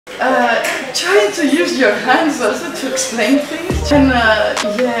trying to use your hands also to explain things. And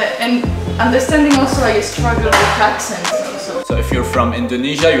yeah, and understanding also I struggle with accents also. So if you're from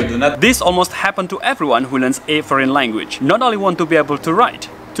Indonesia, you do not... This almost happens to everyone who learns a foreign language. Not only want to be able to write,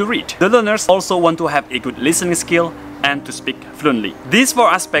 to read. The learners also want to have a good listening skill and to speak fluently. These four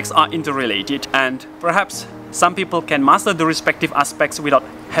aspects are interrelated, and perhaps some people can master the respective aspects without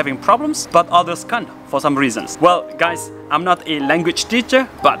having problems, but others can't for some reasons. Well, guys, I'm not a language teacher,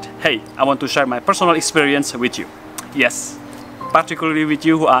 but hey, I want to share my personal experience with you. Yes, particularly with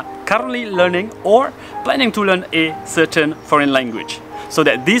you who are currently learning or planning to learn a certain foreign language, so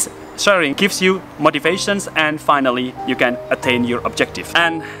that this sharing gives you motivations and finally you can attain your objective.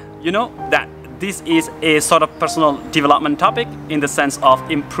 And you know that this is a sort of personal development topic in the sense of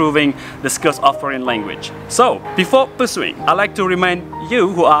improving the skills of foreign language. So before pursuing, I'd like to remind you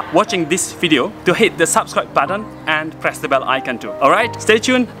who are watching this video to hit the subscribe button and press the bell icon too. Alright, stay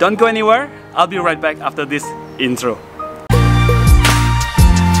tuned, don't go anywhere. I'll be right back after this intro.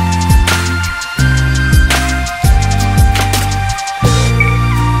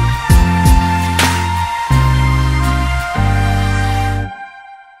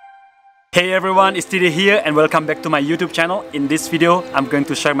 Hey everyone, it's Didi here and welcome back to my YouTube channel. In this video, I'm going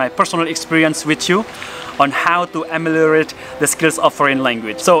to share my personal experience with you on how to ameliorate the skills of foreign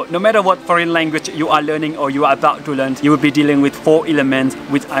language. So no matter what foreign language you are learning or you are about to learn, you will be dealing with four elements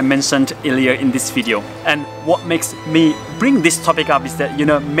which I mentioned earlier in this video. And what makes me bring this topic up is that, you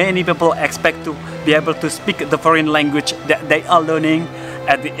know, many people expect to be able to speak the foreign language that they are learning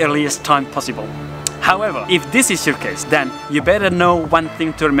at the earliest time possible. However, if this is your case, then you better know one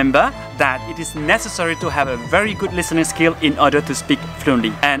thing to remember, that it is necessary to have a very good listening skill in order to speak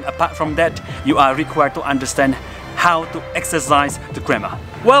fluently. And apart from that, you are required to understand how to exercise the grammar.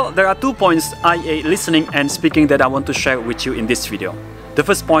 Well, there are 2 points, i.e. listening and speaking, that I want to share with you in this video. The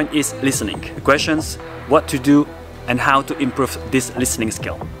first point is listening. The questions, what to do and how to improve this listening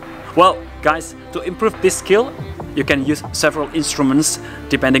skill. Well, guys, to improve this skill, you can use several instruments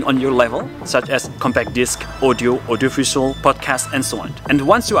depending on your level, such as compact disc, audio, audiovisual, podcast, and so on. And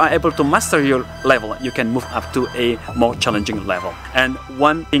once you are able to master your level, you can move up to a more challenging level. And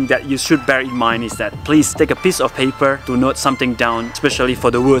one thing that you should bear in mind is that please take a piece of paper to note something down, especially for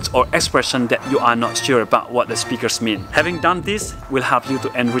the words or expression that you are not sure about what the speakers mean. Having done this will help you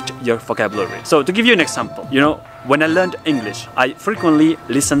to enrich your vocabulary. So to give you an example, you know, when I learned English, I frequently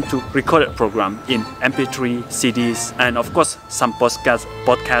listened to recorded program in MP3, CDs, and of course some podcasts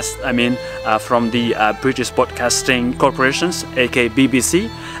from the British Broadcasting Corporations, aka BBC.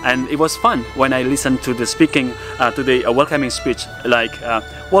 And it was fun when I listened to the speaking, to the welcoming speech like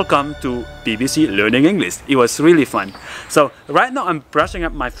welcome to BBC Learning English. It was really fun. So right now I'm brushing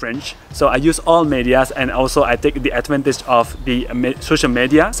up my French, so I use all medias, and also I take the advantage of the social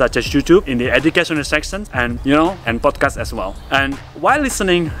media such as YouTube in the educational section, and you know, and podcasts as well. And while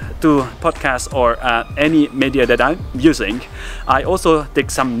listening to podcasts or any media that I'm using, I also take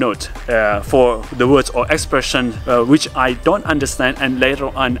some notes for the words or expression which I don't understand, and later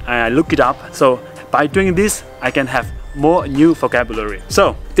on I look it up. So by doing this, I can have more new vocabulary.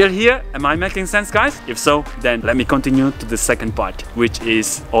 So till here, am I making sense, guys? If so, then let me continue to the second part, which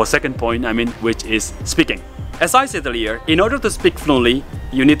is speaking. As I said earlier, in order to speak fluently,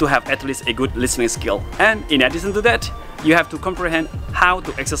 you need to have at least a good listening skill. And in addition to that, you have to comprehend how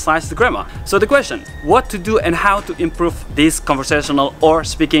to exercise the grammar. So the question, what to do and how to improve this conversational or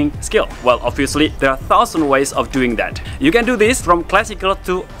speaking skill? Well, obviously, there are 1,000 ways of doing that. You can do this from classical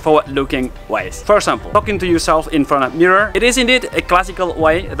to forward-looking ways. For example, talking to yourself in front of a mirror. It is indeed a classical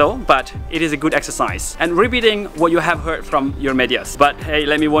way though, but it is a good exercise. And repeating what you have heard from your medias. But hey,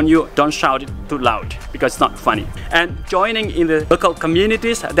 let me warn you, don't shout it too loud because it's not funny. And joining in the local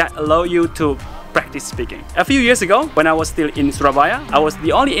communities that allow you to practice speaking. A few years ago, when I was still in Surabaya, I was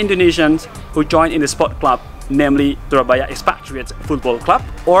the only Indonesian who joined in the sport club, namely Surabaya Expatriates Football Club,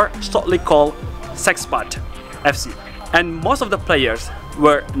 or shortly called Sexpat FC. And most of the players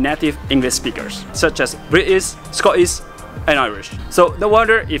were native English speakers, such as British, Scottish, and Irish. So no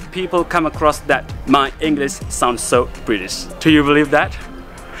wonder if people come across that my English sounds so British. Do you believe that?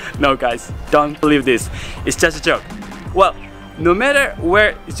 No guys, don't believe this. It's just a joke. Well, no matter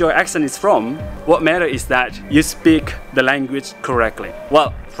where your accent is from, what matters is that you speak the language correctly.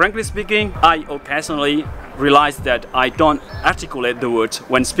 Well, frankly speaking, I occasionally realize that I don't articulate the words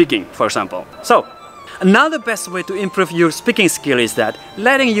when speaking, for example. So, another best way to improve your speaking skill is that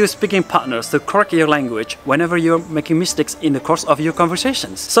letting your speaking partners to correct your language whenever you're making mistakes in the course of your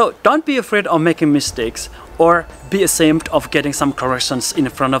conversations. So don't be afraid of making mistakes or be ashamed of getting some corrections in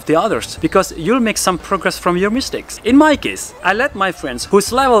front of the others, because you'll make some progress from your mistakes. In my case, I let my friends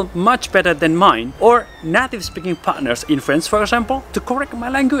whose level much better than mine, or native speaking partners in French for example, to correct my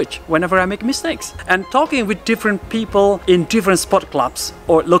language whenever I make mistakes. And talking with different people in different sport clubs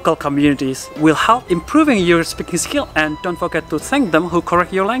or local communities will help improving your speaking skill, and don't forget to thank them who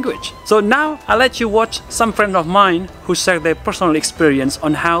correct your language. So now I'll let you watch some friends of mine who share their personal experience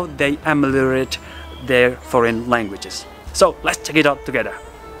on how they ameliorate their foreign languages. So let's check it out together.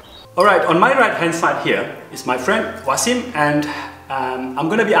 Alright, on my right hand side here is my friend Wasim, and I'm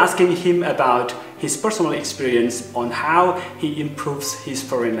gonna be asking him about his personal experience on how he improves his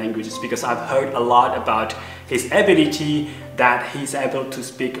foreign languages, because I've heard a lot about his ability that he's able to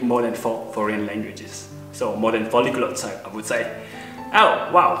speak more than 4 foreign languages. So more than polyglots, I would say.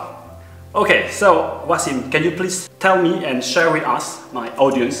 Oh, wow. Okay, so Wasim, can you please tell me and share with us, my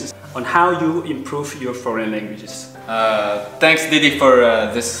audience, on how you improve your foreign languages? Thanks Didi for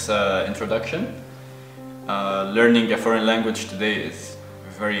this introduction. Learning a foreign language today is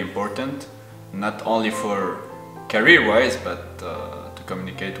very important, not only for career-wise, but to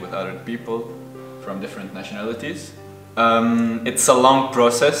communicate with other people from different nationalities. It's a long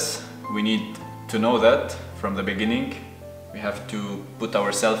process. We need to know that from the beginning. We have to put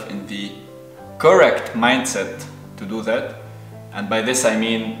ourselves in the correct mindset to do that. And by this I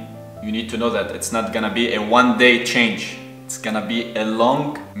mean you need to know that it's not gonna be a one-day change. It's gonna be a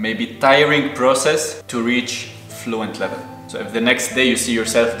long, maybe tiring process to reach fluent level. So if the next day you see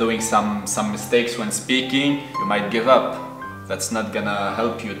yourself doing some mistakes when speaking, you might give up. That's not gonna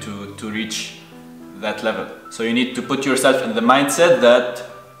help you to reach that level. So you need to put yourself in the mindset that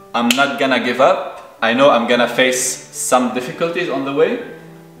I'm not gonna give up. I know I'm gonna face some difficulties on the way,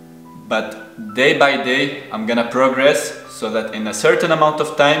 but day by day I'm gonna progress so that in a certain amount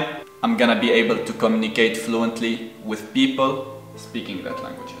of time I'm gonna be able to communicate fluently with people speaking that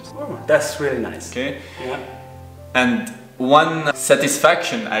languages. Oh, that's really nice. Okay. Yeah. And one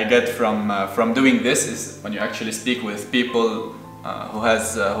satisfaction I get from doing this is when you actually speak with people who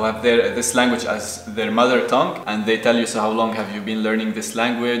have this language as their mother tongue, and they tell you, so how long have you been learning this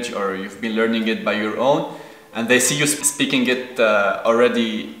language, or you've been learning it by your own, and they see you speaking it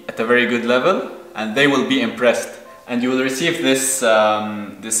already at a very good level, and they will be impressed. And you will receive this,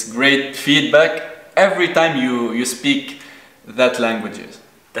 this great feedback every time you speak that languages.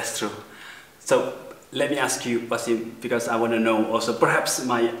 That's true. So let me ask you, Wasim, because I want to know also, perhaps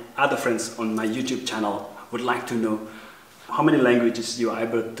my other friends on my YouTube channel would like to know how many languages you are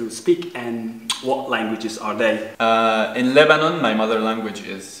able to speak and what languages are they? In Lebanon, my mother language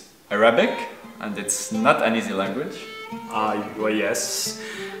is Arabic, and it's not an easy language. Well, yes.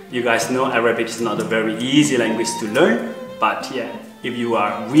 You guys know Arabic is not a very easy language to learn, but yeah, if you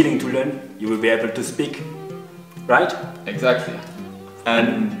are willing to learn, you will be able to speak, right? Exactly.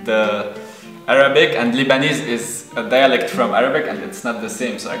 And Arabic and Lebanese is a dialect from Arabic, and it's not the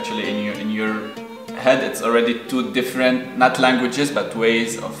same. So actually in your head it's already 2 different, not languages, but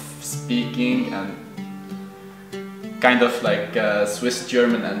ways of speaking, and kind of like Swiss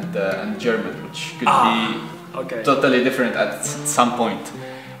German and German, which could be totally different at some point.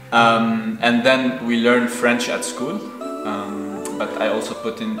 And then we learn French at school, but I also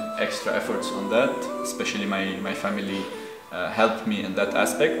put in extra efforts on that, especially my family helped me in that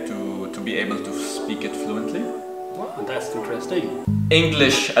aspect to be able to speak it fluently. Wow, that's interesting.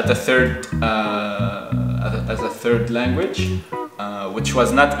 English at a third, as a third language, which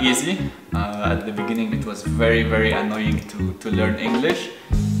was not easy. At the beginning it was very, very annoying to learn English,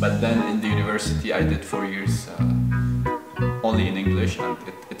 but then in the university I did 4 years only in English, and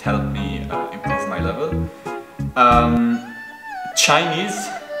it helped me improve my level. Chinese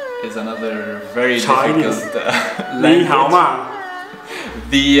is another very difficult language.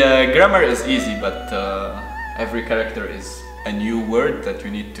 The grammar is easy, but every character is a new word that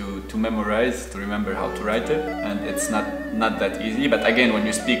you need to memorize, to remember how to write it, and it's not that easy. But again, when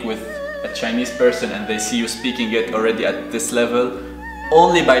you speak with a Chinese person and they see you speaking it already at this level,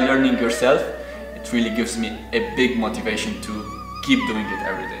 only by learning yourself, it really gives me a big motivation to keep doing it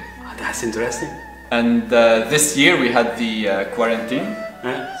every day. That's interesting. And this year we had the quarantine,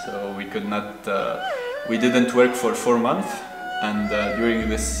 so we could not, we didn't work for 4 months. And during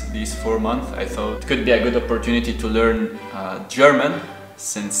these 4 months, I thought it could be a good opportunity to learn German,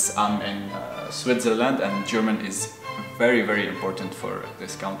 since I'm in Switzerland, and German is very, very important for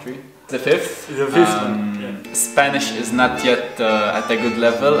this country. The fifth one. Yeah. Spanish is not yet at a good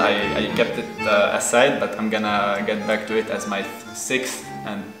level. I kept it aside, but I'm gonna get back to it as my 6th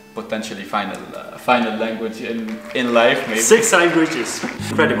and potentially final language in life, maybe. 6 languages,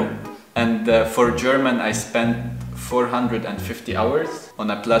 incredible. And for German, I spent 450 hours on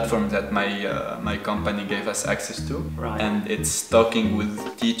a platform that my company gave us access to. Right. And it's talking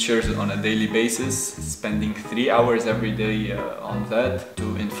with teachers on a daily basis, spending 3 hours every day on that.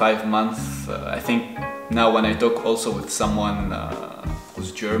 In 5 months, I think now when I talk also with someone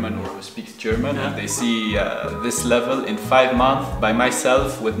who's German or who speaks German, and they see this level in 5 months by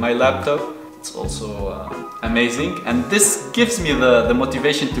myself with my laptop, it's also amazing. And this gives me the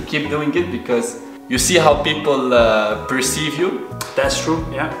motivation to keep doing it, because you see how people perceive you. That's true,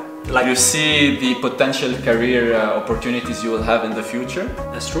 yeah. Like you see the potential career opportunities you will have in the future.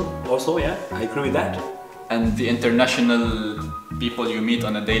 That's true. Also, yeah, I agree with that. And the international people you meet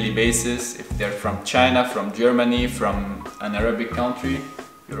on a daily basis, if they're from China, from Germany, from an Arabic country,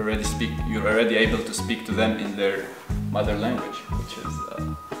 you're already able to speak to them in their mother language, which is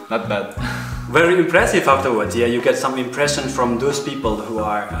not bad. Very impressive afterwards. Yeah, you get some impression from those people who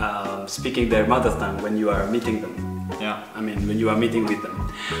are speaking their mother tongue when you are meeting them. Yeah. I mean, when you are meeting with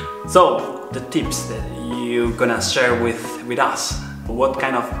them. So, the tips that you're gonna share with us. What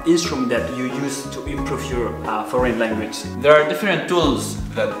kind of instrument that you use to improve your foreign language? There are different tools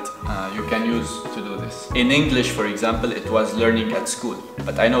that you can use to do this. In English, for example, it was learning at school.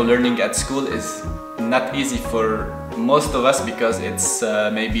 But I know learning at school is not easy for most of us, because it's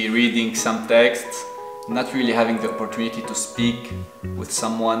maybe reading some texts, not really having the opportunity to speak with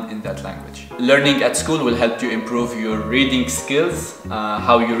someone in that language. Learning at school will help you improve your reading skills,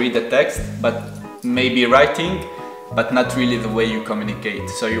 how you read the text, but maybe writing, but not really the way you communicate.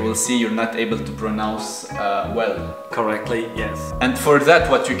 So you will see you're not able to pronounce well. Correctly, yes. And for that,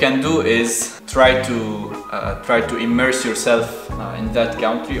 what you can do is try to immerse yourself in that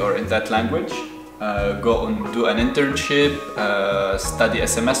country or in that language. Go and do an internship, study a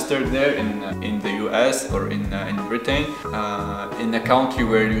semester there in the US or in Britain, in a country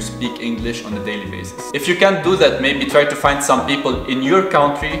where you speak English on a daily basis. If you can't do that, maybe try to find some people in your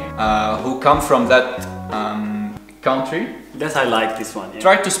country who come from that country. Yes, I like this one. Yeah.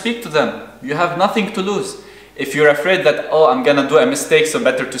 Try to speak to them. You have nothing to lose. If you're afraid that, oh, I'm gonna do a mistake, so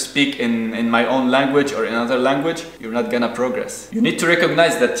better to speak in my own language or in another language, you're not gonna progress. You need to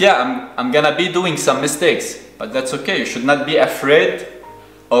recognize that, yeah, I'm gonna be doing some mistakes, but that's okay. You should not be afraid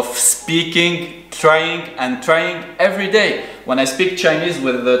of speaking, trying every day. When I speak Chinese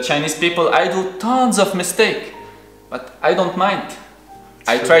with the Chinese people, I do tons of mistakes, but I don't mind.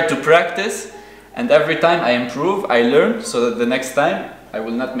 I try to practice, and every time I improve, I learn, so that the next time I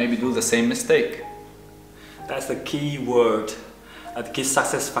will not maybe do the same mistake. That's the key word, the key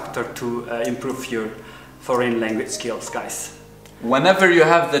success factor to improve your foreign language skills, guys. Whenever you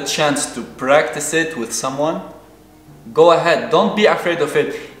have the chance to practice it with someone, go ahead. Don't be afraid of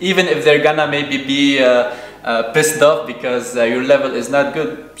it, even if they're gonna maybe be pissed off because your level is not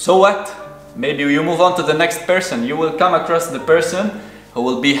good. So what? Maybe you move on to the next person. You will come across the person who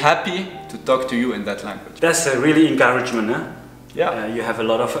will be happy to talk to you in that language. That's a really encouragement, huh? Yeah. You have a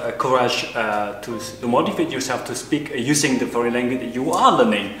lot of courage to motivate yourself to speak using the foreign language you are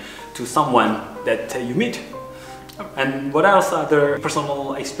learning to someone that you meet. And what else other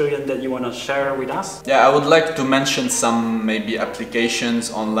personal experience that you want to share with us? Yeah, I would like to mention some maybe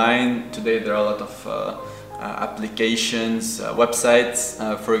applications online. Today there are a lot of applications, websites.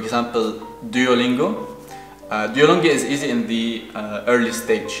 For example, Duolingo. Duolingo is easy in the early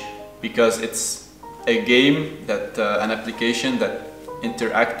stage because it's a game that an application that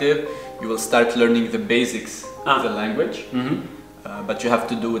interactive. You will start learning the basics of the language, but you have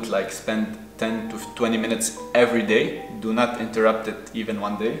to do it like spend 10 to 20 minutes every day. Do not interrupt it even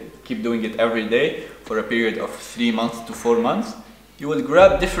one day. Keep doing it every day for a period of 3 months to 4 months. You will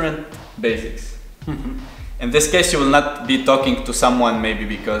grab different basics. In this case, you will not be talking to someone maybe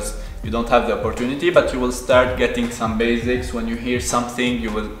because you don't have the opportunity, but you will start getting some basics. When you hear something,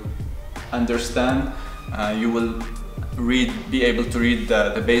 you will understand, you will be able to read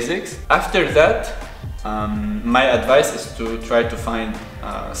the basics. After that, my advice is to try to find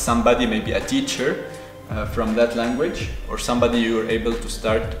somebody, maybe a teacher from that language, or somebody you're able to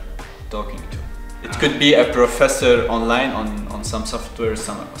start talking to. It could be a professor online on some software,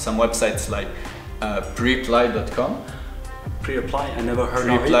 some websites like preply.com. Preply, I never heard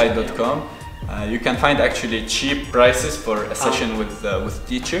of it. Preply.com. You can find actually cheap prices for a session with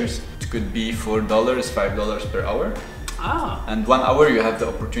teachers. It could be $4, $5 per hour. And 1 hour you have the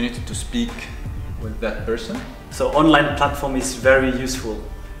opportunity to speak with that person. So online platform is very useful.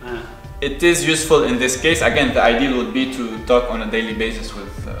 It is useful in this case. Again, the ideal would be to talk on a daily basis with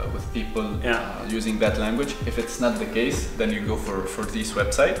people using that language. If it's not the case, then you go for these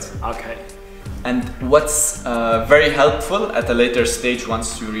websites. Okay. And what's very helpful at a later stage,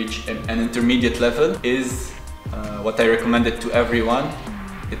 once you reach an intermediate level, is what I recommended to everyone.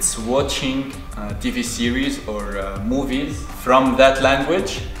 It's watching TV series or movies from that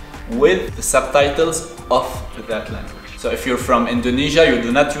language with the subtitles of that language. So if you're from Indonesia, you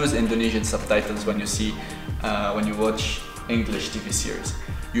do not use Indonesian subtitles when you watch English TV series.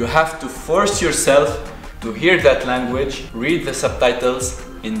 You have to force yourself to hear that language, read the subtitles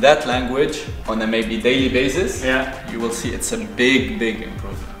in that language on a maybe daily basis. Yeah. You will see it's a big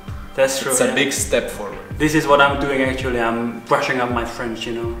improvement. That's true. It's a big step forward. This is what I'm doing actually. I'm brushing up my French,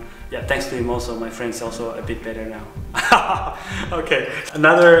 you know. Yeah, thanks to him also, my French also a bit better now. Okay,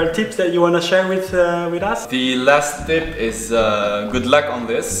 another tips that you want to share with us? The last tip is good luck on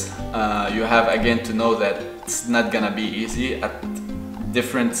this. You have again to know that it's not gonna be easy. At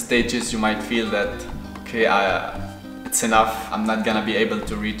different stages you might feel that, okay, it's enough, I'm not gonna be able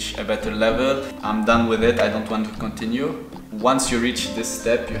to reach a better level, I'm done with it, I don't want to continue. Once you reach this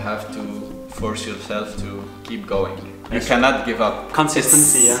step, you have to force yourself to keep going. You cannot give up.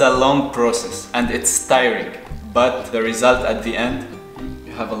 Consistency, it's a long process and it's tiring, but the result at the end,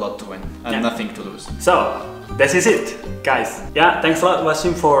 you have a lot to win and nothing to lose. So, this is it, guys. Yeah, thanks a lot,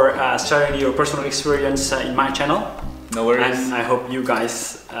 Wasim, for sharing your personal experience in my channel. No worries. And I hope you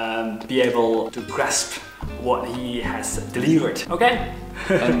guys be able to grasp what he has delivered. Okay?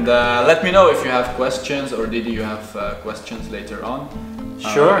 And let me know if you have questions, or did you have questions later on.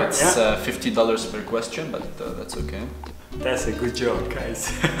 Sure. It's $50 per question, but that's okay. That's a good job,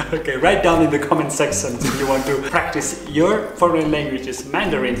 guys. Okay, write down in the comment section if you want to practice your foreign languages.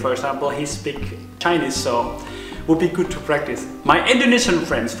 Mandarin, for example, he speaks Chinese, so would be good to practice. My Indonesian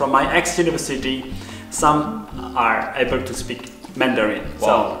friends from my ex-university, some are able to speak Mandarin.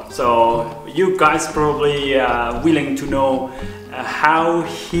 Wow. So you guys probably willing to know how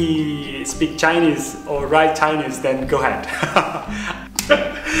he speak Chinese or write Chinese, then go ahead.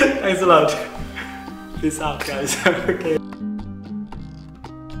 Thanks a lot. Peace out, guys. Okay.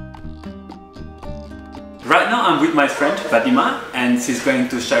 Right now I'm with my friend Fatima, and she's going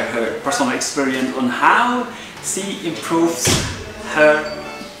to share her personal experience on how she improves her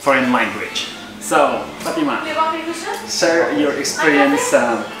foreign language. So, Fatima, share your experience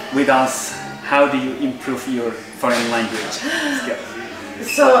with us. How do you improve your foreign language skills?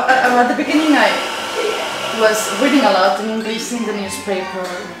 So at the beginning I was reading a lot in English in the newspaper,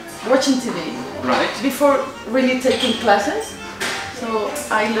 watching TV. Right. Before really taking classes. So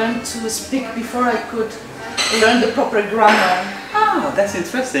I learned to speak before I could learn the proper grammar. Ah, that's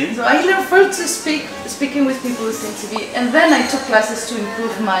interesting. So I learned first to speaking with people listening to TV, and then I took classes to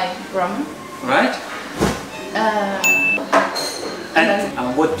improve my grammar. Right.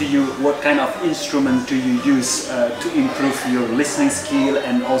 And what kind of instrument do you use to improve your listening skill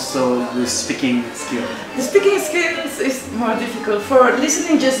and also the speaking skill? The speaking skills is more difficult. For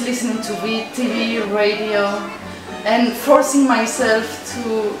listening, just listening to TV, radio, and forcing myself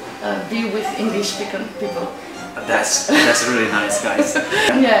to be with English-speaking people. That's really nice, guys.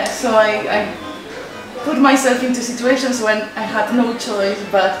 Yeah, so I put myself into situations when I had no choice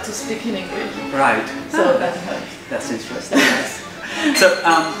but to speak in English. Right. So that helps. That's interesting. So,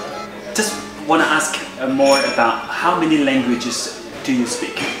 just want to ask more about how many languages do you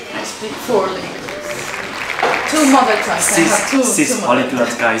speak? I speak 4 languages. 2 mother tongues. Six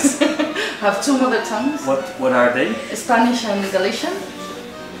polyglots, guys. Have 2 mother tongues. What are they? Spanish and Galician.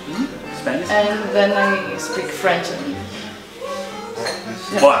 Spanish? And then I speak French and English.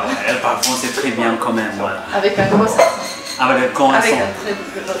 Voilà, elle parle français très bien quand même, voilà. Avec un gros accent. Avec un gros accent. Avec un très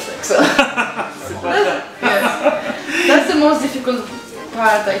gros accent. Yes. That's the most difficult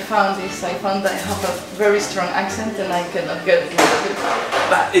part I found that I have a very strong accent and I cannot get rid of it.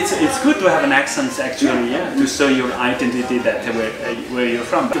 But it's good to have an accent actually, yeah, to show your identity that where you're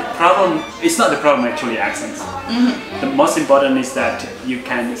from. The problem, it's not the problem actually, accents. The most important is that you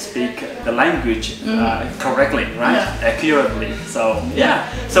can speak the language correctly, right? Yeah. Accurately. So yeah.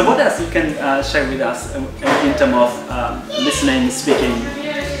 So what else you can share with us in terms of listening, speaking,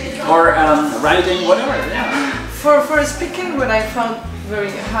 or writing, whatever? Yeah. For speaking, what I found very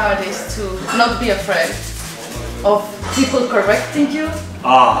hard is to not be afraid of people correcting you,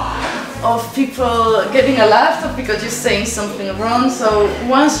 of people getting a laugh because you're saying something wrong. So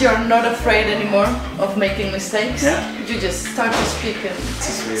once you're not afraid anymore of making mistakes, you just start to speak.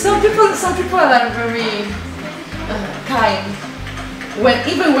 And some people are very kind.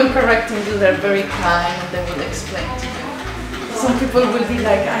 Even when correcting you, they're very kind and they will explain to you. Some people will be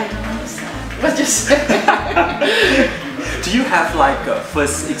like, I don't understand. But just do you have like a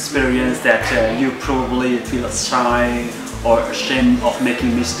first experience that you probably feel shy or ashamed of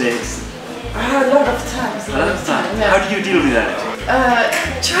making mistakes? A lot of times. A lot of times. Yeah. How do you deal with that?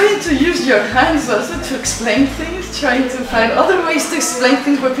 Trying to use your hands also to explain things, trying to find other ways to explain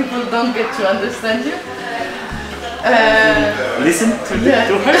things where people don't get to understand you. Listen to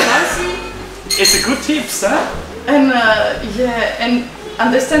her, guys. It's a good tips, huh? And yeah, and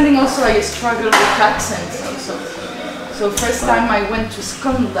understanding also I struggle with accents also. So first time I went to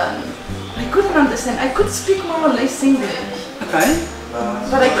Scotland, I couldn't understand. I could speak more or less English. Okay.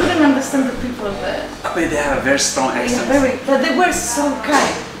 But I couldn't understand the people there. But they have a very strong accent. Yeah, but they were so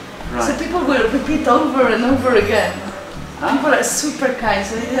kind. Right. So people will repeat over and over again. Huh? People are super kind.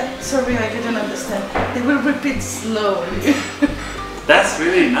 So yeah, sorry, I didn't understand. They will repeat slowly. That's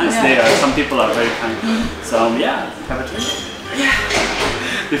really nice. Yeah. They are. Some people are very kind. So yeah, have a drink. Yeah.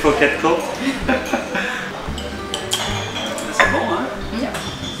 Before get cold. That's a bon, huh? Yeah.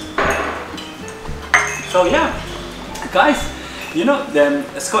 So yeah, guys, you know the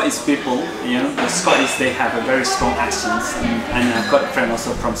Scottish people, you know the Scottish, they have a very strong accents, and I've got a friend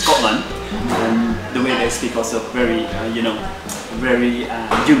also from Scotland, and the way they speak also very, you know, very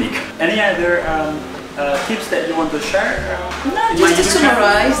unique. Any other tips that you want to share? No, just to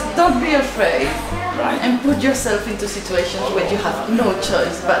summarize, don't be afraid. Right. And put yourself into situations where you have no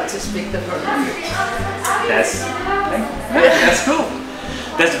choice but to speak the foreign language. That's cool.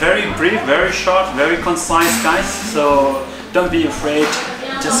 That's very brief, very short, very concise, guys. So don't be afraid.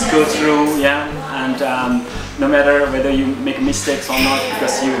 Just go through, yeah. And no matter whether you make mistakes or not,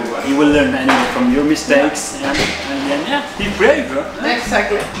 because you will learn anyway from your mistakes. And then yeah, be brave. Huh?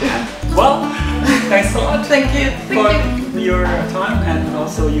 Exactly. Well, thanks a lot. Thank you. For your time and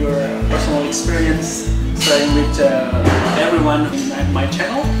also your personal experience sharing with everyone in my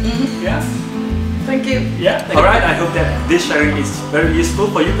channel. Yeah. Thank you. Yeah. Alright, I hope that this sharing is very useful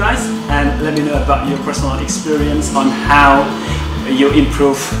for you guys, and let me know about your personal experience on how you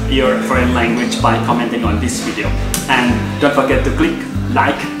improve your foreign language by commenting on this video. And don't forget to click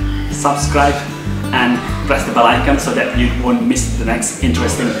like, subscribe, and press the bell icon so that you won't miss the next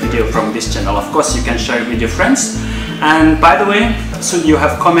interesting video from this channel. Of course, you can share it with your friends. And by the way, should you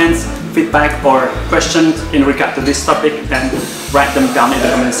have comments, feedback or questions in regard to this topic, then write them down in the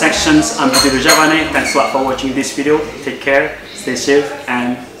comment sections. I'm Didi Le Javanais. Thanks a lot for watching this video. Take care, stay safe,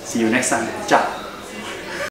 and see you next time. Ciao!